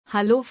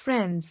Hello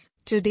friends,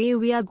 today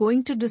we are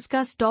going to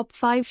discuss top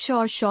 5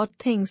 short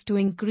things to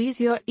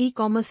increase your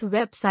e-commerce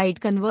website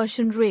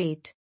conversion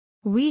rate.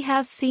 We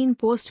have seen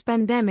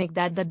post-pandemic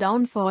that the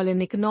downfall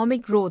in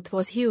economic growth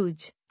was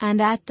huge,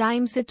 and at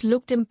times it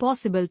looked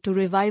impossible to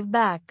revive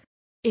back.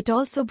 It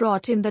also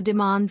brought in the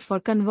demand for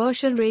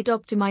conversion rate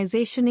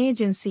optimization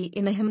agency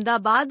in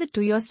Ahmedabad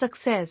to your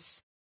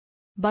success.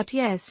 But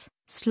yes,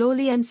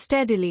 slowly and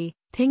steadily,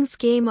 things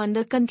came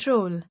under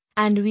control,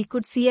 and we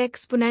could see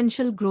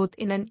exponential growth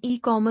in an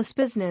e-commerce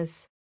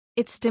business.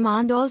 Its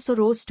demand also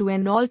rose to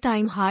an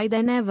all-time high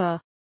than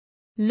ever.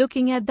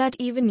 Looking at that,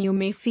 even you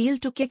may feel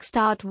to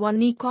kickstart one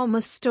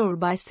e-commerce store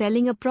by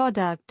selling a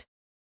product.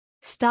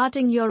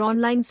 Starting your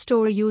online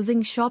store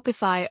using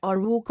Shopify or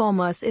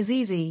WooCommerce is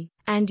easy,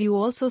 and you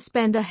also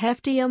spend a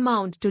hefty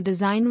amount to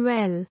design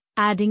well,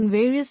 adding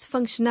various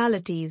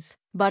functionalities.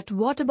 But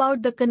what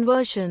about the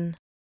conversion?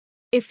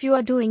 If you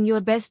are doing your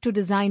best to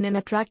design an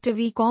attractive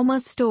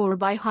e-commerce store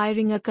by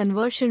hiring a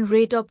conversion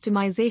rate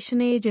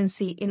optimization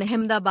agency in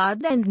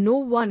Ahmedabad and no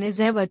one is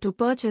ever to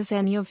purchase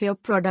any of your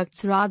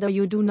products, rather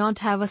you do not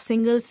have a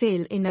single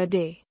sale in a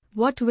day,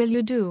 what will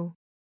you do?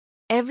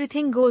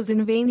 Everything goes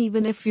in vain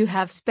even if you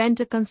have spent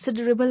a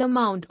considerable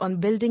amount on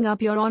building up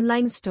your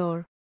online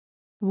store.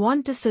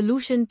 Want a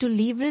solution to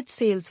leverage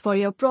sales for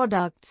your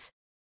products?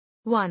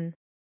 1.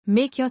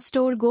 Make your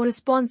store go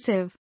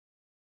responsive.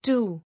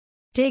 2.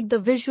 Take the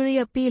visually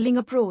appealing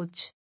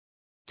approach.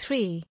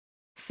 3.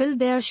 Fill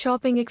their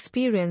shopping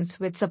experience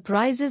with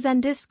surprises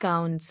and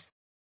discounts.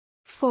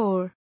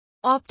 4.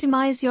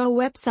 Optimize your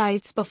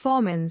website's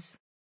performance.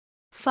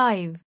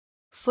 5.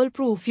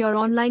 Foolproof your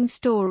online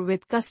store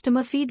with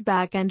customer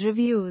feedback and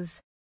reviews.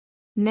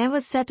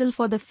 Never settle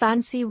for the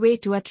fancy way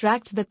to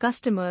attract the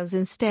customers.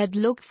 Instead,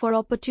 look for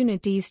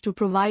opportunities to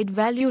provide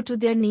value to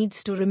their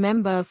needs to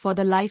remember for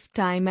the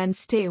lifetime and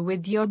stay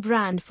with your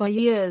brand for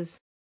years.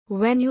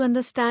 When you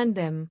understand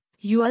them,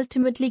 you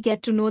ultimately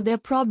get to know their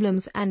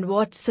problems and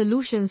what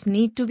solutions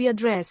need to be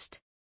addressed.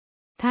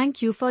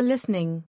 Thank you for listening.